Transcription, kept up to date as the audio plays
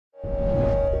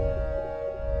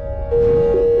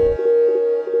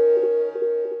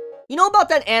know about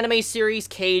that anime series,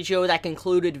 Keijo, that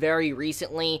concluded very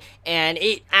recently, and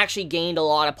it actually gained a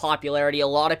lot of popularity. A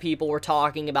lot of people were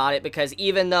talking about it because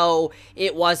even though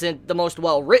it wasn't the most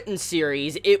well-written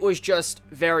series, it was just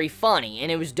very funny,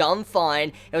 and it was dumb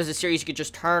fun. It was a series you could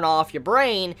just turn off your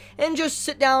brain and just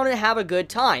sit down and have a good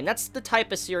time. That's the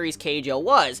type of series Keijo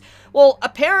was. Well,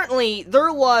 apparently,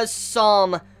 there was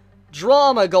some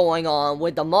drama going on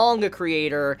with the manga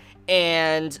creator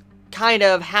and kind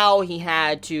of how he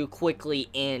had to quickly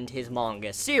end his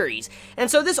manga series.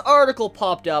 And so this article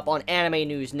popped up on Anime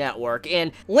News Network,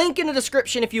 and link in the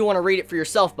description if you want to read it for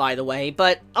yourself, by the way.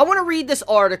 But I want to read this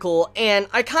article, and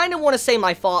I kind of want to say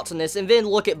my thoughts on this, and then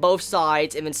look at both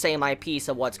sides, and then say my piece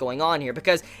of what's going on here,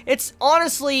 because it's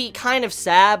honestly kind of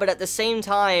sad, but at the same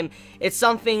time, it's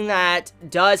something that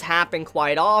does happen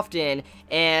quite often,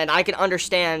 and I can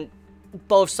understand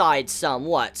both sides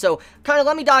somewhat. So, kind of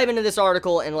let me dive into this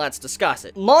article and let's discuss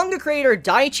it. Manga creator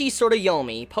Daichi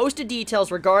Tsuruyomi posted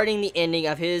details regarding the ending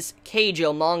of his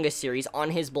Keijo manga series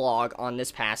on his blog on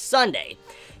this past Sunday.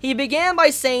 He began by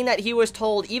saying that he was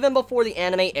told even before the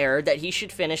anime aired that he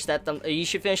should finish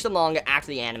the manga after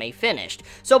the anime finished.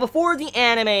 So before the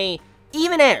anime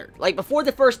even aired, like before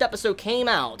the first episode came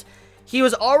out, he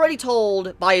was already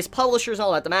told by his publishers and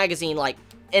all that, the magazine, like,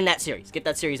 end that series, get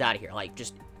that series out of here, like,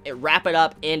 just wrap it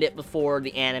up, end it before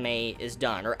the anime is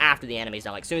done, or after the anime is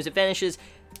done. Like, as soon as it finishes,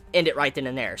 end it right then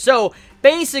and there. So,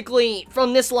 basically,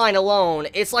 from this line alone,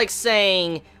 it's like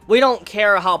saying, we don't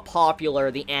care how popular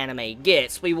the anime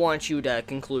gets, we want you to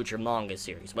conclude your manga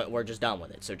series, but we're just done with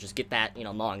it, so just get that,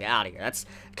 manga out of here. That's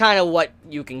kind of what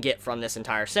you can get from this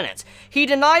entire sentence. He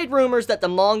denied rumors that the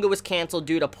manga was canceled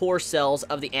due to poor sales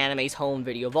of the anime's home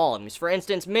video volumes. For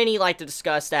instance, many like to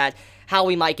discuss that how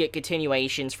we might get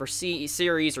continuations for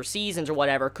series or seasons or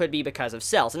whatever could be because of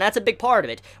sales, and that's a big part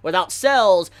of it. Without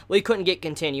sales, we couldn't get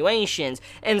continuations,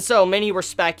 and so many were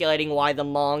speculating why the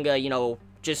manga,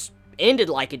 just ended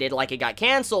like it did, like it got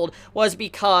canceled, was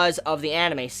because of the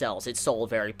anime sales. It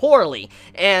sold very poorly.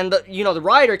 And, the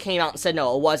writer came out and said,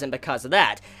 no, it wasn't because of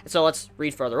that. So let's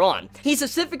read further on. He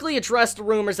specifically addressed the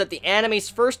rumors that the anime's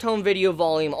first home video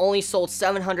volume only sold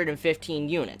 715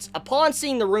 units. Upon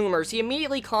seeing the rumors, he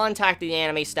immediately contacted the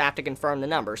anime staff to confirm the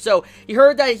number. So, he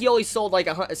heard that he only sold like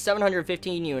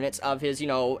 715 units of his,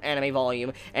 anime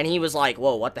volume, and he was like,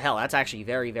 whoa, what the hell, that's actually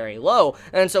very, very low.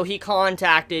 And so he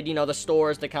contacted, the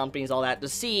stores, the companies, all that, to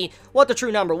see what the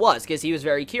true number was, because he was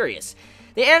very curious.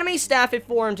 The anime staff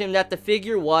informed him that the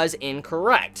figure was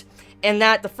incorrect, and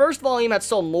that the first volume had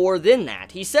sold more than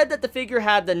that. He said that the figure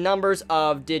had the numbers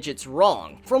of digits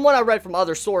wrong. From what I read from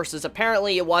other sources,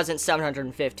 apparently it wasn't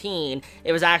 715,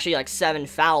 it was actually like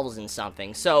 7,000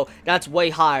 something, so that's way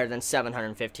higher than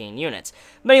 715 units.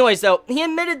 But anyways though, he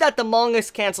admitted that the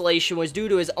manga's cancellation was due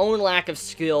to his own lack of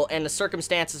skill and the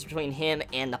circumstances between him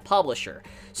and the publisher.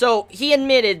 So, he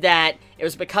admitted that it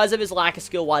was because of his lack of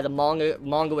skill why the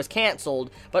manga was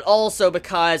canceled, but also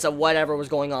because of whatever was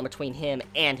going on between him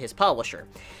and his publisher.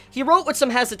 He wrote with some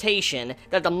hesitation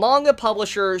that the manga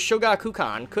publisher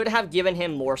Shogakukan could have given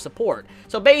him more support.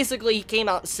 So basically, he came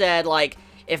out and said, like,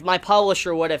 if my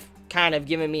publisher would have kind of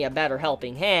given me a better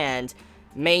helping hand,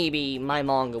 maybe my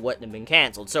manga wouldn't have been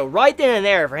canceled. So right then and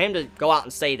there, for him to go out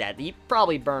and say that, he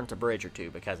probably burnt a bridge or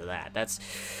two because of that.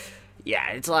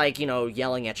 Yeah, it's like,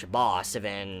 yelling at your boss, and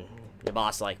then the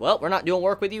boss is like, well, we're not doing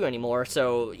work with you anymore,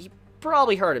 so he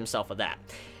probably hurt himself with that.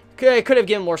 Could have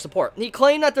given more support. He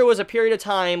claimed that there was a period of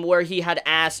time where he had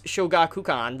asked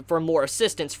Shogakukan for more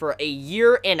assistance for a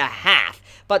year and a half,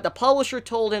 but the publisher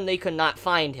told him they could not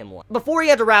find him one. Before he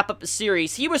had to wrap up the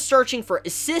series, he was searching for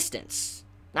assistance.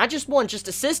 Not just one, just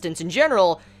assistance in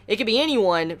general. It could be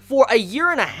anyone for a year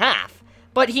and a half.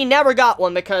 But he never got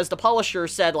one because the publisher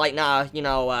said, like, nah,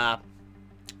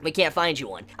 we can't find you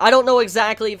one. I don't know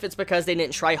exactly if it's because they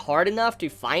didn't try hard enough to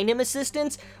find him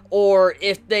assistance, or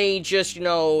if they just,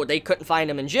 they couldn't find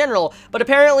him in general, but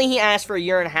apparently he asked for a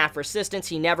year and a half for assistance.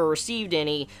 He never received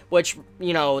any, which,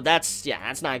 that's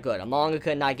not good. A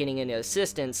mangaka not getting any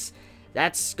assistance,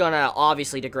 that's gonna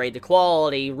obviously degrade the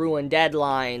quality, ruin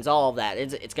deadlines, all of that.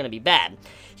 It's gonna be bad.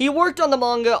 He worked on the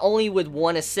manga only with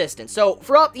one assistant. So,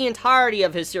 throughout the entirety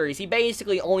of his series, he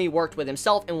basically only worked with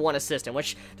himself and one assistant,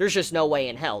 which there's just no way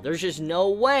in hell. There's just no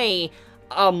way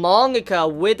a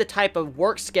mangaka with the type of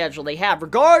work schedule they have,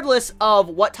 regardless of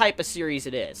what type of series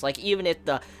it is, like even if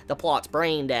the plot's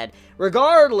brain dead,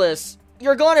 regardless,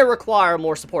 you're going to require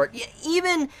more support.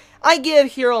 Even, I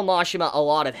give Hiro Mashima a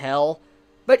lot of hell,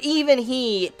 but even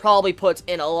he probably puts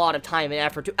in a lot of time and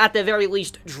effort to, at the very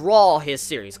least, draw his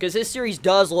series, because his series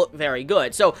does look very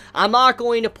good. So, I'm not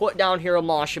going to put down Hiro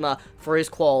Mashima for his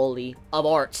quality of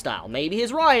art style. Maybe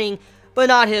his writing, but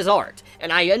not his art.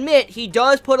 And I admit, he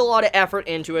does put a lot of effort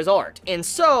into his art. And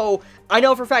so, I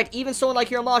know for a fact, even someone like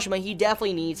Hiroshima, he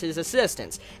definitely needs his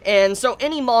assistants. And so,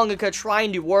 any mangaka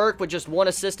trying to work with just one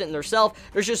assistant and themselves,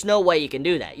 there's just no way you can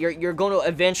do that. You're going to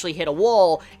eventually hit a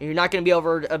wall, and you're not going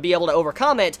to be able to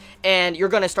overcome it, and you're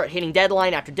going to start hitting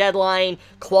deadline after deadline,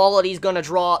 quality's going to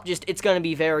drop, it's going to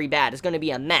be very bad. It's going to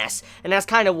be a mess. And that's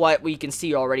kind of what we can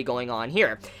see already going on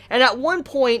here. And at one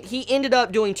point, he ended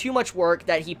up doing too much work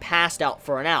that he passed out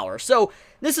for an hour. So,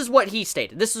 this is what he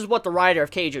stated. This is what the writer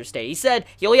of Keijo stated. He said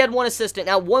he only had one assistant.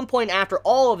 At one point after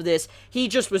all of this, he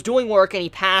just was doing work and he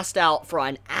passed out for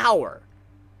an hour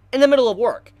in the middle of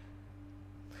work.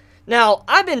 Now,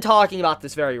 I've been talking about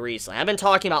this very recently. I've been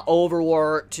talking about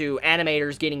overwork to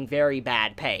animators getting very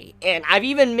bad pay. And I've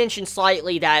even mentioned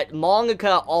slightly that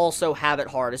mangaka also have it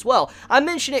hard as well. I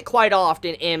mention it quite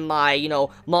often in my,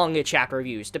 manga chapter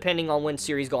reviews. Depending on when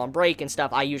series go on break and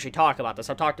stuff, I usually talk about this.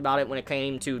 I've talked about it when it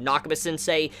came to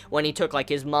Nakaba-sensei, when he took,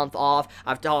 his month off.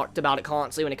 I've talked about it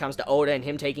constantly when it comes to Oda and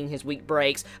him taking his week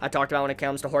breaks. I've talked about when it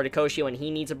comes to Horikoshi when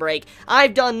he needs a break.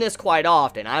 I've done this quite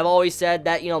often. I've always said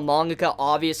that, mangaka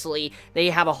obviously they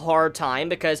have a hard time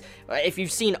because if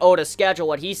you've seen Oda's schedule,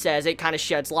 what he says, it kind of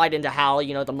sheds light into how,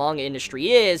 the manga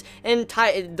industry is and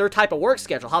their type of work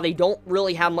schedule, how they don't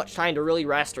really have much time to really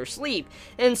rest or sleep.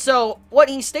 And so what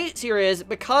he states here is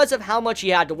because of how much he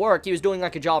had to work, he was doing a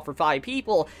job for 5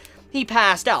 people, he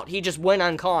passed out. He just went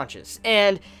unconscious.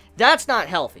 And that's not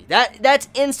healthy. That's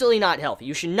instantly not healthy.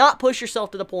 You should not push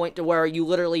yourself to the point to where you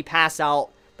literally pass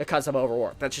out because of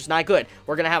overwork. That's just not good.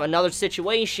 We're going to have another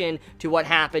situation to what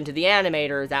happened to the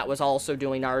animator that was also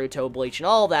doing Naruto, Bleach, and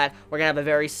all that. We're going to have a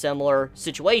very similar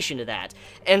situation to that.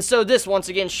 And so this, once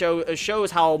again, shows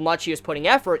how much he was putting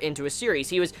effort into his series.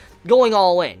 He was going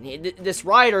all in. This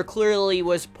writer clearly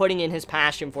was putting in his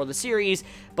passion for the series,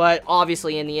 but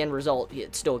obviously in the end result,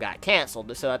 it still got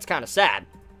canceled, so that's kind of sad.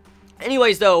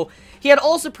 Anyways, though, he had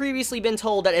also previously been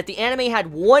told that if the anime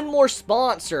had one more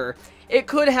sponsor, it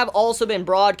could have also been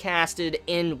broadcasted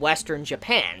in Western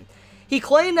Japan. He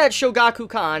claimed that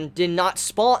Shogakukan did not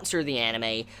sponsor the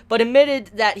anime, but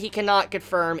admitted that he cannot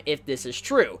confirm if this is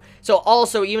true. So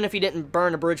also, even if he didn't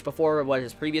burn a bridge before what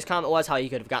his previous comment was, how he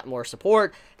could have gotten more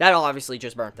support, that obviously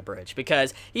just burnt the bridge,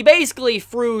 because he basically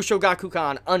threw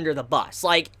Shogakukan under the bus.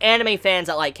 Like, anime fans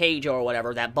that like Keijo or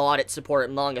whatever, that bought it,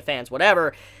 supported manga fans,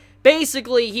 whatever,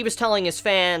 basically, he was telling his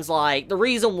fans, the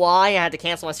reason why I had to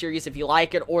cancel my series if you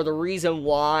like it, or the reason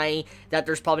why that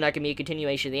there's probably not going to be a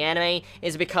continuation of the anime,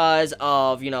 is because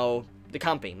of, the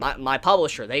company, my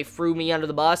publisher. They threw me under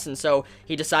the bus, and so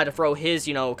he decided to throw his,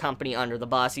 company under the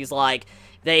bus. He's like,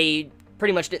 they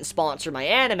pretty much didn't sponsor my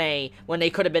anime when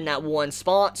they could have been that one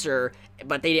sponsor,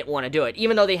 but they didn't want to do it.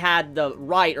 Even though they had the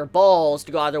right or balls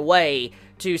to go out of their way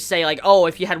to say, oh,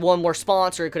 if you had one more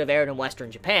sponsor, it could have aired in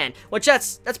Western Japan, which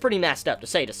that's pretty messed up to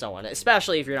say to someone,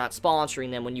 especially if you're not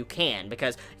sponsoring them when you can,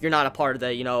 because you're not a part of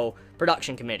the,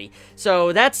 production committee.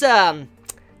 So that's,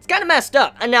 it's kind of messed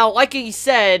up. And now, like he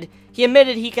said, he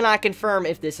admitted he cannot confirm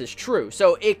if this is true,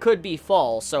 so it could be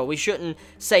false, so we shouldn't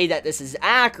say that this is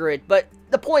accurate, but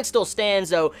the point still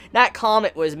stands, though. That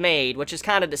comment was made, which is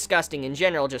kind of disgusting in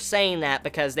general, just saying that,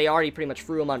 because they already pretty much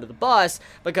threw him under the bus,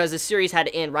 because the series had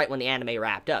to end right when the anime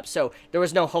wrapped up, so there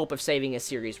was no hope of saving his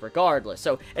series regardless,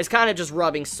 so it's kind of just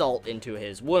rubbing salt into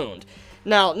his wound.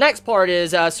 Now, next part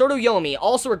is, Sotoyomi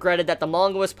also regretted that the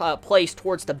manga was placed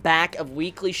towards the back of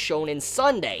Weekly Shonen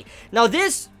Sunday. Now,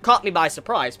 this caught me by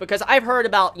surprise, because I've heard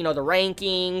about, the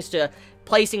rankings to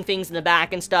placing things in the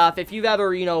back and stuff. If you've ever,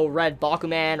 read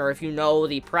Bakuman, or if you know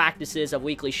the practices of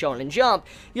Weekly Shonen Jump,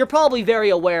 you're probably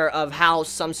very aware of how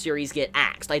some series get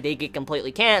axed. Like, they get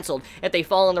completely canceled. If they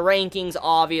fall in the rankings,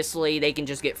 obviously, they can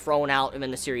just get thrown out, and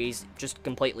then the series just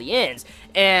completely ends.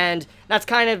 And that's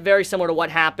kind of very similar to what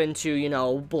happened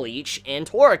to, Bleach and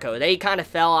Toriko. They kind of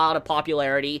fell out of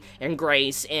popularity and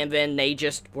grace, and then they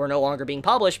just were no longer being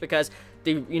published because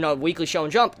the, Weekly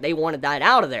Shonen Jump, they wanted that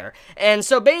out of there. And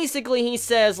so basically he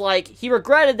says, he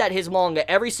regretted that his manga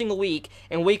every single week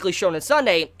in Weekly Shonen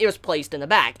Sunday, it was placed in the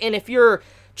back. And if your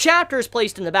chapter is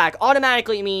placed in the back,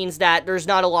 automatically means that there's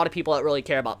not a lot of people that really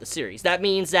care about the series. That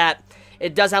means that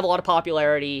it does have a lot of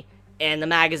popularity, and the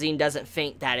magazine doesn't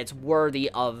think that it's worthy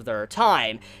of their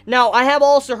time. Now, I have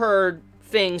also heard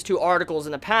things to articles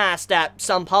in the past that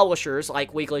some publishers,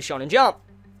 like Weekly Shonen Jump,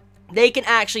 they can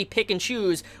actually pick and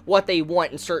choose what they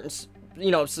want in certain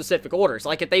specific orders.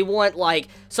 Like, if they want, like,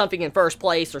 something in first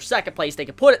place or second place, they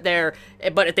could put it there,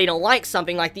 but if they don't like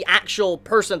something, like the actual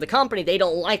person of the company, they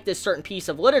don't like this certain piece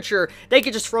of literature, they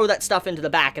could just throw that stuff into the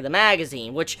back of the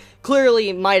magazine, which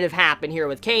clearly might have happened here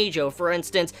with Keijo. For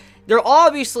instance, there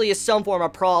obviously is some form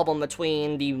of problem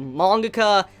between the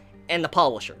mangaka and the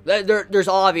publisher. There's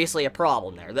obviously a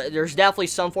problem there. There's definitely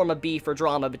some form of beef or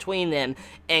drama between them,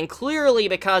 and clearly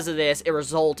because of this, it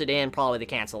resulted in probably the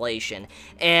cancellation.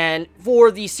 And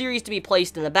for the series to be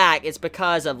placed in the back, it's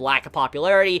because of lack of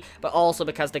popularity, but also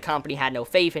because the company had no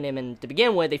faith in him, and to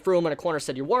begin with, they threw him in a corner,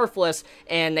 said you're worthless,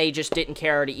 and they just didn't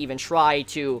care to even try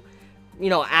to,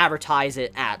 advertise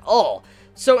it at all.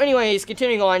 So anyways,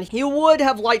 continuing on, he would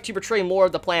have liked to portray more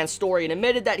of the planned story and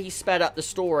admitted that he sped up the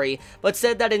story, but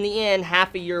said that in the end,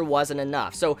 half a year wasn't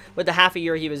enough. So with the half a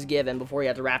year he was given before he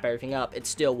had to wrap everything up, it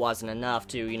still wasn't enough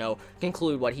to,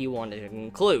 conclude what he wanted to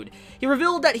conclude. He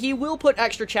revealed that he will put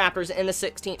extra chapters in the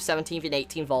 16th, 17th, and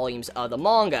 18th volumes of the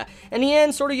manga. In the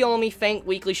end, Tsuruyomi thanked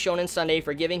Weekly Shonen Sunday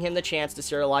for giving him the chance to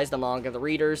serialize the manga, the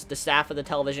readers, the staff of the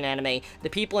television anime, the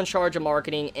people in charge of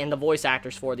marketing, and the voice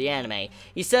actors for the anime.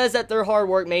 He says that their hard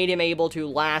work made him able to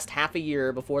last half a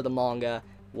year before the manga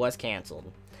was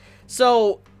canceled.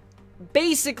 So,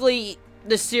 basically,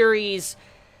 the series,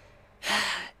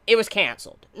 it was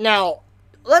canceled. Now,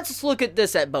 let's look at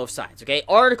this at both sides, okay?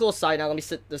 Article aside, now let me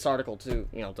set this article to,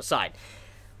 the side.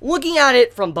 Looking at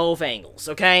it from both angles,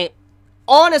 okay?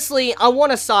 Honestly, I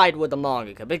want to side with the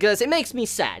mangaka, because it makes me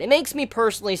sad. It makes me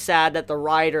personally sad that the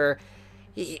writer,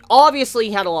 he obviously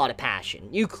had a lot of passion.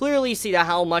 You clearly see that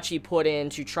how much he put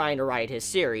into trying to write his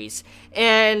series.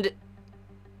 And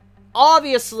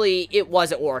obviously, it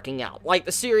wasn't working out. Like,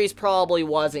 the series probably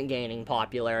wasn't gaining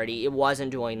popularity. It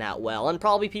wasn't doing that well. And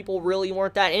probably people really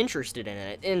weren't that interested in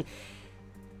it. And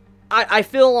I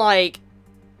feel like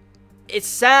it's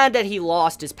sad that he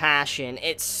lost his passion.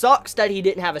 It sucks that he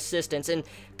didn't have assistance. And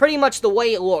pretty much the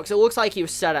way it looks like he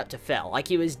was set up to fail. Like,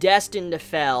 he was destined to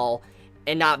fail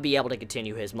and not be able to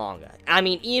continue his manga. I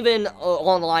mean, even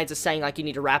along the lines of saying, like, you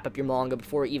need to wrap up your manga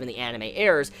before even the anime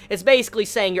airs, it's basically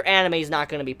saying your anime is not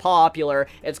going to be popular,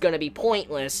 it's going to be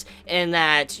pointless, and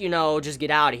that, just get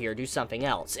out of here, do something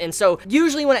else. And so,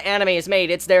 usually when an anime is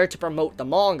made, it's there to promote the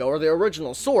manga, or the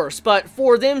original source, but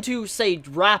for them to, say,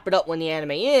 wrap it up when the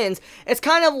anime ends, it's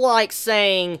kind of like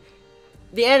saying,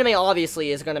 the anime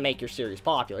obviously is going to make your series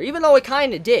popular, even though it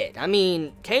kind of did. I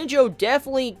mean, Keijo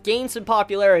definitely gained some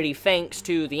popularity thanks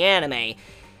to the anime.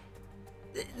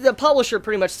 The publisher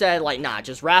pretty much said, like, nah,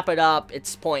 just wrap it up,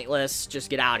 it's pointless, just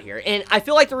get out of here. And I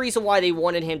feel like the reason why they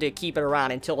wanted him to keep it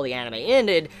around until the anime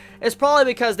ended is probably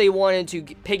because they wanted to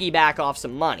piggyback off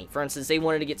some money. For instance, they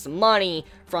wanted to get some money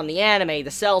from the anime,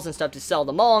 the sales and stuff, to sell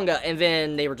the manga, and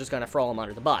then they were just going to throw him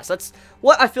under the bus. That's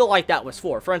what I feel like that was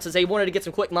for. For instance, they wanted to get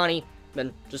some quick money,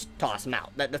 then just toss them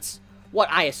out. That's what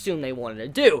I assume they wanted to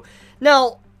do.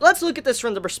 Now, let's look at this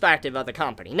from the perspective of the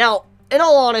company. Now, in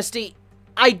all honesty,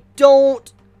 I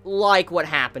don't like what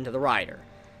happened to the writer.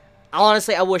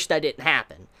 Honestly, I wish that didn't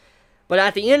happen. But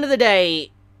at the end of the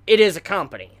day, it is a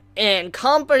company. And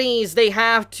companies, they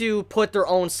have to put their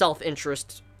own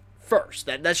self-interest first.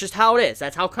 That's just how it is.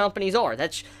 That's how companies are.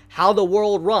 That's how the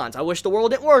world runs. I wish the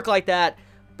world didn't work like that,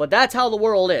 but that's how the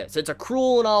world is. It's a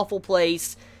cruel and awful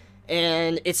place,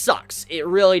 and it sucks. It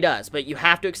really does. But you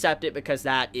have to accept it because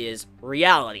that is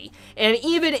reality. And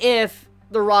even if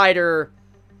the writer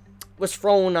was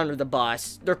thrown under the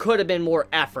bus, there could have been more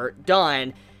effort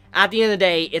done. At the end of the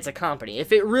day, it's a company.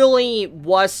 If it really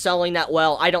was selling that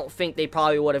well, I don't think they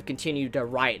probably would have continued to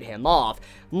write him off.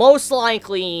 Most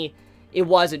likely, it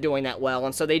wasn't doing that well,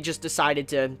 and so they just decided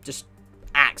to just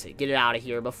axe it, get it out of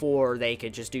here before they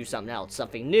could just do something else,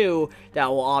 something new that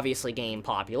will obviously gain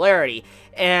popularity.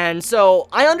 And so,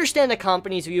 I understand the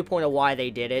company's viewpoint of why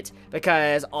they did it,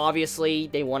 because obviously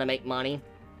they want to make money.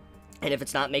 And if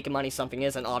it's not making money, something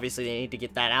isn't. Obviously, they need to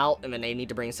get that out, and then they need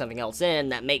to bring something else in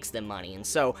that makes them money. And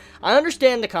so, I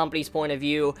understand the company's point of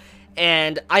view,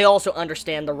 and I also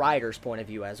understand the writer's point of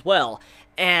view as well.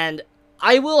 And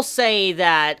I will say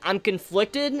that I'm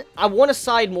conflicted. I want to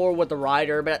side more with the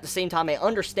writer, but at the same time, I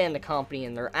understand the company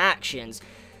and their actions.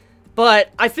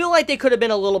 But I feel like they could have been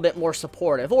a little bit more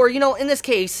supportive, or, in this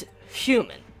case,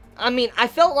 human. I mean, I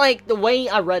felt like the way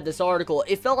I read this article,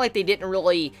 it felt like they didn't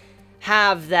really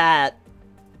have that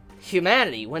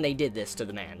humanity when they did this to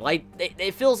the man. Like,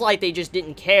 it feels like they just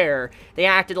didn't care. They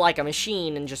acted like a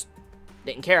machine and just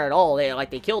didn't care at all.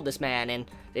 They killed this man and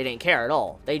they didn't care at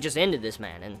all. They just ended this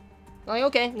man and, like,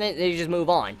 okay, they just move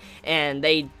on. And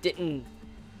they didn't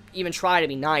even try to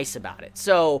be nice about it.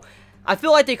 So, I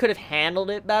feel like they could have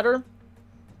handled it better,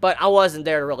 but I wasn't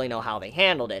there to really know how they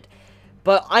handled it.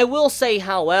 But I will say,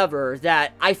 however,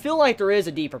 that I feel like there is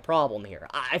a deeper problem here.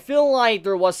 I feel like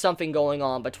there was something going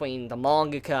on between the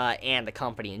mangaka and the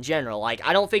company in general. Like,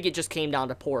 I don't think it just came down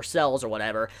to poor sales or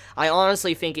whatever. I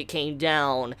honestly think it came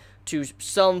down to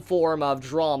some form of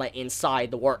drama inside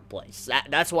the workplace.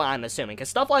 That's what I'm assuming, because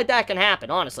stuff like that can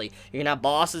happen, honestly. You can have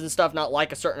bosses and stuff not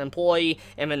like a certain employee,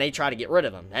 and then they try to get rid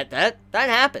of them. That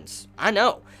happens. I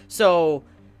know. So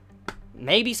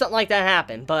maybe something like that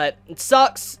happened, but it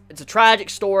sucks. It's a tragic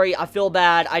story. I feel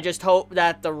bad. I just hope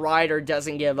that the writer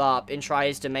doesn't give up and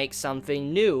tries to make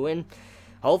something new, and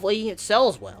hopefully it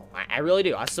sells well. I really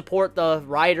do. I support the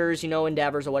writer's,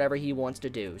 endeavors or whatever he wants to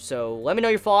do. So let me know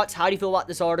your thoughts. How do you feel about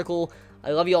this article?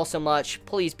 I love you all so much.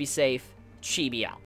 Please be safe. Chibi out.